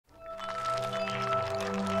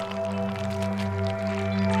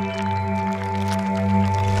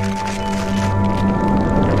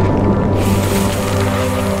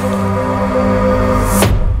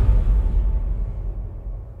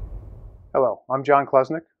I'm John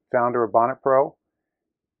Klesnick, founder of Bonnet Pro,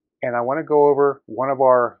 and I want to go over one of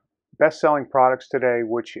our best-selling products today,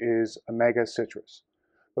 which is Omega Citrus.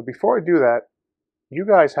 But before I do that, you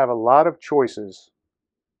guys have a lot of choices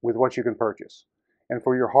with what you can purchase. And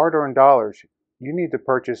for your hard-earned dollars, you need to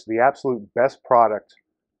purchase the absolute best product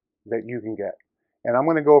that you can get. And I'm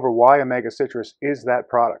going to go over why Omega Citrus is that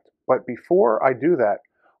product. But before I do that,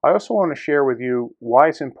 I also want to share with you why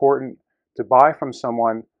it's important to buy from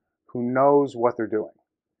someone who knows what they're doing.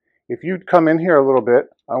 If you'd come in here a little bit,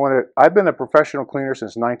 I've been a professional cleaner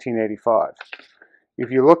since 1985. If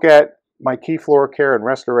you look at my key floor care and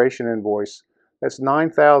restoration invoice, that's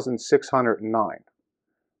 $9,609.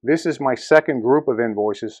 This is my second group of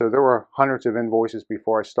invoices, so there were hundreds of invoices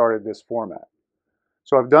before I started this format.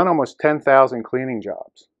 So I've done almost 10,000 cleaning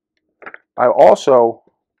jobs. I also,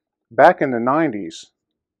 back in the 90s,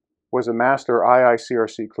 was a master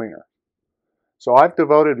IICRC cleaner. So I've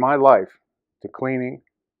devoted my life to cleaning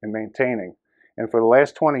and maintaining, and for the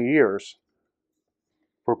last 20 years,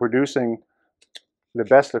 for producing the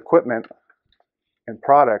best equipment and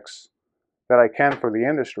products that I can for the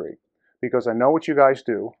industry, because I know what you guys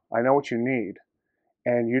do, I know what you need,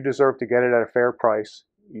 and you deserve to get it at a fair price.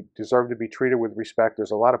 You deserve to be treated with respect. There's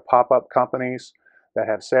a lot of pop-up companies that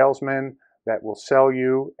have salesmen that will sell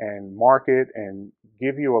you and market and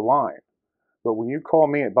give you a line. But when you call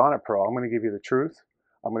me at Bonnet Pro, I'm going to give you the truth.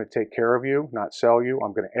 I'm going to take care of you, not sell you.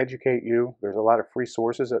 I'm going to educate you. There's a lot of free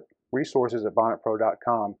resources at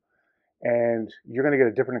bonnetpro.com, and you're going to get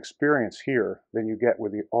a different experience here than you get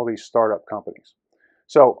with all these startup companies.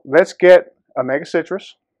 So let's get Omega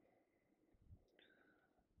Citrus,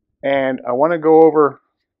 and I want to go over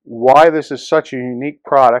why this is such a unique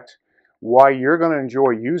product, why you're going to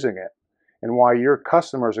enjoy using it, and why your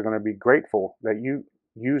customers are going to be grateful that you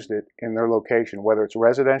used it in their location, whether it's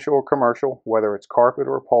residential or commercial, whether it's carpet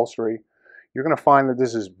or upholstery. You're going to find that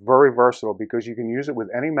this is very versatile because you can use it with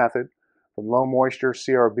any method, from low moisture,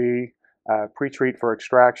 CRB, pre-treat for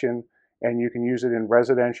extraction, and you can use it in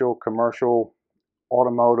residential, commercial,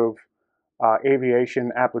 automotive,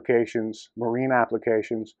 aviation applications, marine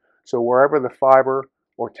applications. So wherever the fiber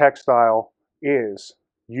or textile is,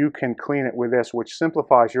 you can clean it with this, which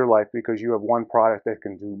simplifies your life because you have one product that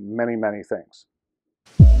can do many, many things.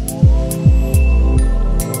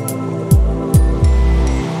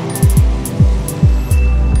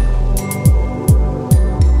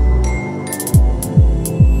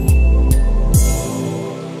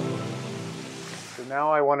 So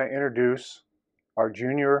now I want to introduce our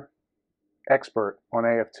junior expert on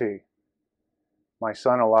AFT, my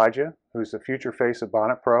son Elijah, who's the future face of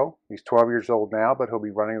Bonnet Pro. He's 12 years old now, but he'll be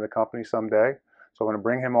running the company someday. So I'm going to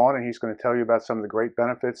bring him on, and he's going to tell you about some of the great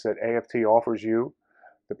benefits that AFT offers you,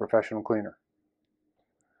 the professional cleaner.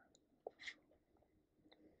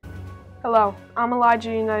 Hello, I'm Elijah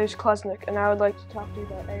Klesnick, and I would like to talk to you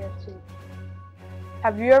about AFT.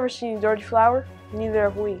 Have you ever seen dirty flour? Neither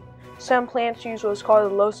have we. Some plants use what is called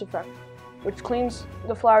the Loess effect, which cleans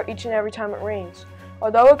the flour each and every time it rains.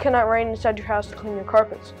 Although it cannot rain inside your house to clean your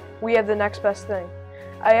carpets, we have the next best thing.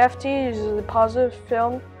 AFT uses a positive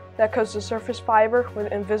film that coats the surface fiber with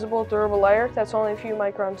an invisible, durable layer that's only a few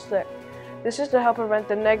microns thick. This is to help prevent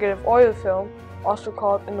the negative oil film, also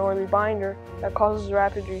called an oily binder, that causes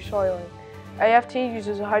rapid resoiling. AFT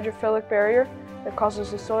uses a hydrophilic barrier that causes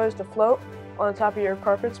the soils to float on the top of your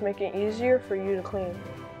carpets, making it easier for you to clean.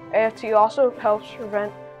 AFT also helps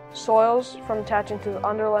prevent soils from attaching to the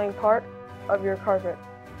underlying part of your carpet.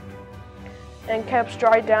 Encaps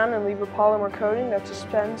dry down and leave a polymer coating that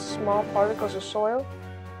suspends small particles of soil.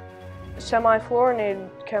 Semi-fluorinated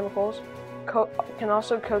chemicals can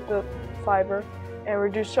also coat the fiber and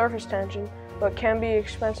reduce surface tension, but can be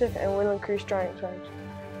expensive and will increase drying times.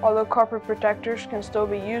 Although carpet protectors can still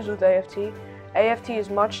be used with AFT, AFT is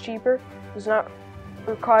much cheaper, does not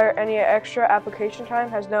require any extra application time,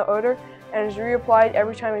 has no odor, and is reapplied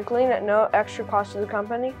every time you clean at no extra cost to the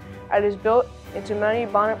company. It is built into many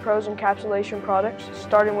Bonnet Pro's encapsulation products,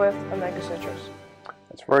 starting with Omega Citrus.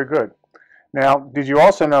 That's very good. Now, did you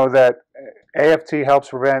also know that AFT helps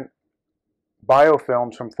prevent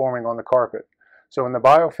biofilms from forming on the carpet? So when the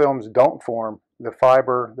biofilms don't form, the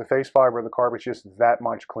face fiber of the carpet is just that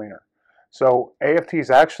much cleaner. So AFT is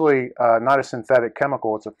actually not a synthetic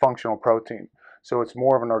chemical, it's a functional protein. So it's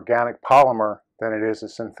more of an organic polymer than it is a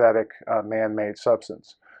synthetic man-made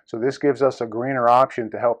substance. So this gives us a greener option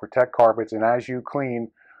to help protect carpets, and as you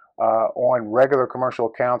clean on regular commercial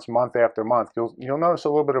accounts month after month, you'll notice a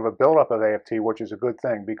little bit of a buildup of AFT, which is a good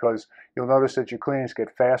thing because you'll notice that your cleanings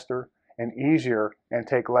get faster and easier and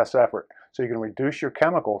take less effort. So you can reduce your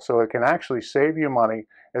chemical, so it can actually save you money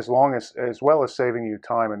as well as saving you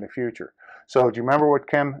time in the future. So do you remember what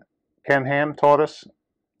Ken Ham taught us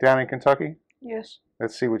down in Kentucky? Yes.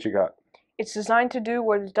 Let's see what you got. It's designed to do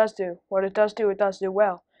what it does do. What it does do, it does do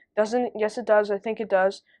well. Doesn't it? Yes, it does. I think it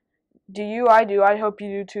does. Do you? I do. I hope you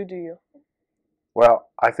do too, do you? Well,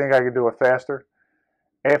 I think I could do it faster.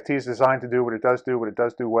 AFT is designed to do what it does do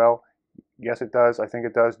well. Yes, it does. I think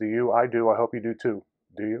it does. Do you? I do. I hope you do too.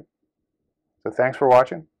 Do you? So thanks for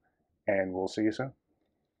watching, and we'll see you soon.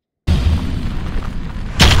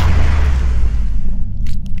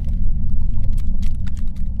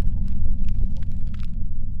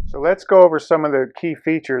 So let's go over some of the key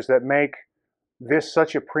features that make this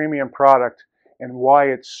such a premium product and why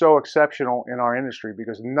it's so exceptional in our industry,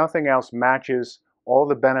 because nothing else matches all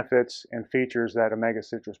the benefits and features that Omega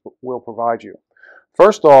Citrus will provide you.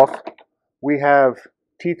 First off, we have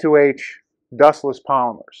T2h Dustless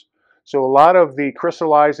polymers. So a lot of the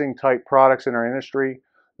crystallizing type products in our industry,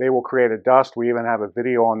 they will create a dust. We even have a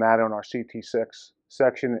video on that on our CT6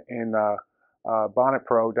 section in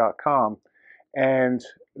bonnetpro.com. And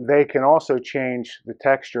they can also change the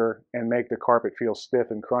texture and make the carpet feel stiff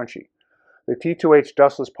and crunchy. The T2h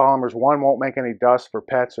Dustless polymers, one, won't make any dust for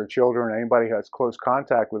pets or children or anybody who has close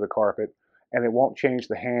contact with the carpet, and it won't change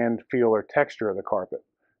the hand, feel, or texture of the carpet.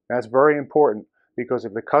 That's very important, because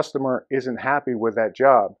if the customer isn't happy with that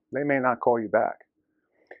job, they may not call you back.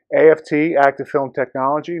 AFT, active film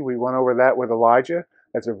technology, we went over that with Elijah.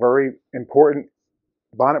 That's a very important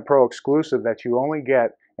Bonnet Pro exclusive that you only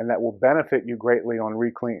get and that will benefit you greatly on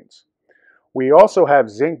re-cleans. We also have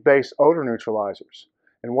zinc-based odor neutralizers.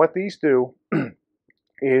 And what these do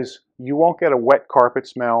is you won't get a wet carpet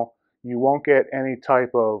smell. You won't get any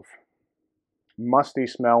type of musty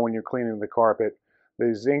smell when you're cleaning the carpet.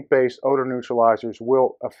 The zinc-based odor neutralizers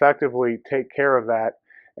will effectively take care of that.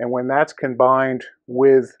 And when that's combined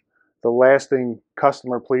with the lasting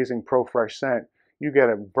customer-pleasing ProFresh scent, you get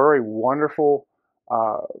a very wonderful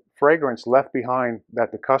fragrance left behind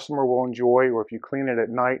that the customer will enjoy, or if you clean it at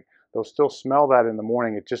night, they'll still smell that in the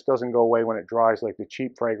morning. It just doesn't go away when it dries like the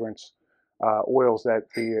cheap fragrance oils that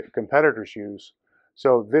the competitors use.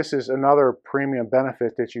 So this is another premium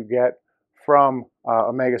benefit that you get from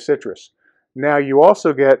Omega Citrus. Now you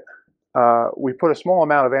also get, we put a small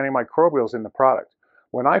amount of antimicrobials in the product.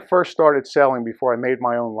 When I first started selling, before I made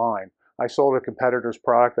my own line, I sold a competitor's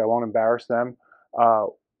product. I won't embarrass them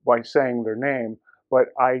by saying their name. But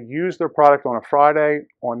I used their product on a Friday.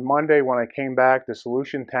 On Monday, when I came back, the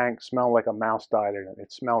solution tank smelled like a mouse died in it.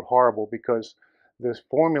 It smelled horrible because this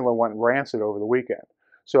formula went rancid over the weekend.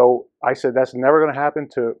 So I said, that's never going to happen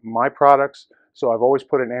to my products. So I've always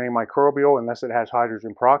put an antimicrobial, unless it has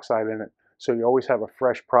hydrogen peroxide in it. So you always have a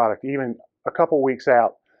fresh product. Even a couple weeks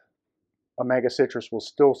out, Omega Citrus will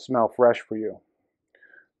still smell fresh for you.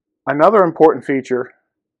 Another important feature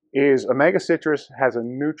is Omega Citrus has a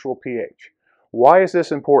neutral pH. Why is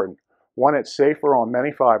this important? One, it's safer on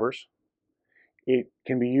many fibers. It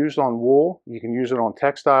can be used on wool. You can use it on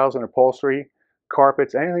textiles and upholstery,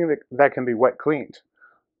 carpets, anything that can be wet cleaned.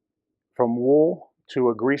 From wool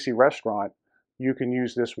to a greasy restaurant, you can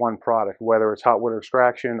use this one product, whether it's hot water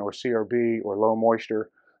extraction or CRB or low moisture.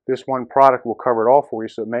 This one product will cover it all for you,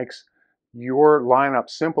 so it makes your lineup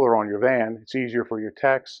simpler on your van. It's easier for your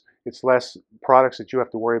techs. It's less products that you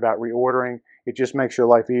have to worry about reordering. It just makes your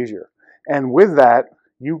life easier. And with that,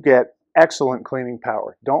 you get excellent cleaning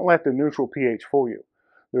power. Don't let the neutral pH fool you.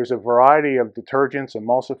 There's a variety of detergents,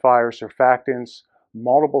 emulsifiers, surfactants,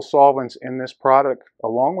 multiple solvents in this product,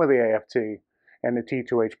 along with the AFT and the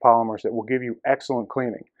T2h polymers, that will give you excellent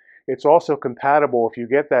cleaning. It's also compatible if you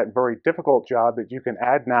get that very difficult job, that you can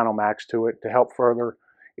add Nanomax to it to help further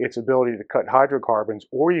its ability to cut hydrocarbons,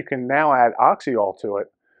 or you can now add oxyol to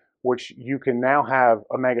it, which you can now have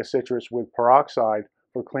Omega Citrus with peroxide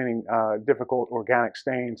for cleaning difficult organic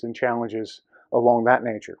stains and challenges along that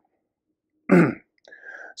nature.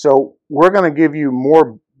 So we're going to give you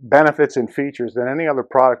more benefits and features than any other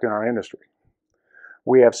product in our industry.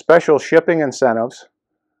 We have special shipping incentives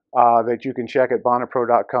that you can check at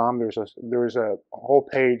bonnetpro.com. There's a whole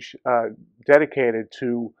page dedicated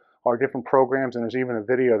to our different programs, and there's even a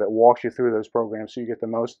video that walks you through those programs so you get the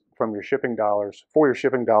most from your shipping dollars,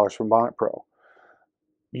 from Bonnet Pro.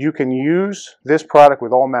 You can use this product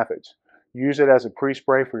with all methods. Use it as a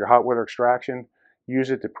pre-spray for your hot water extraction. Use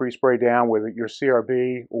it to pre-spray down with your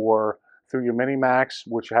CRB or through your Mini Max,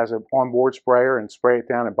 which has an onboard sprayer, and spray it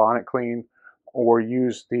down in Bonnet Clean, or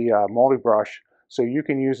use the multi brush. So you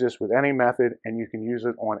can use this with any method, and you can use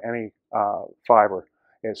it on any fiber,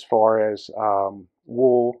 as far as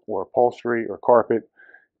wool or upholstery or carpet.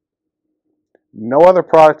 No other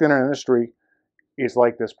product in our industry is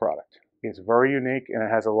like this product. It's very unique and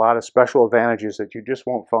it has a lot of special advantages that you just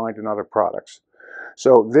won't find in other products.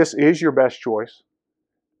 So this is your best choice.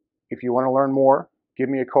 If you want to learn more, give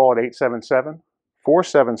me a call at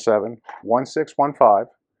 877-477-1615.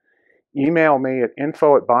 Email me at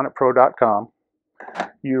info@bonnetpro.com.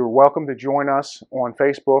 You're welcome to join us on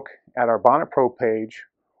Facebook at our Bonnet Pro page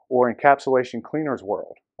or Encapsulation Cleaners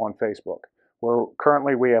World on Facebook.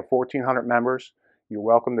 Currently we have 1,400 members. You're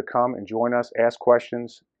welcome to come and join us, ask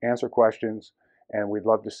questions, answer questions, and we'd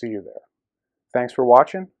love to see you there. Thanks for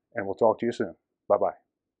watching, and we'll talk to you soon. Bye-bye.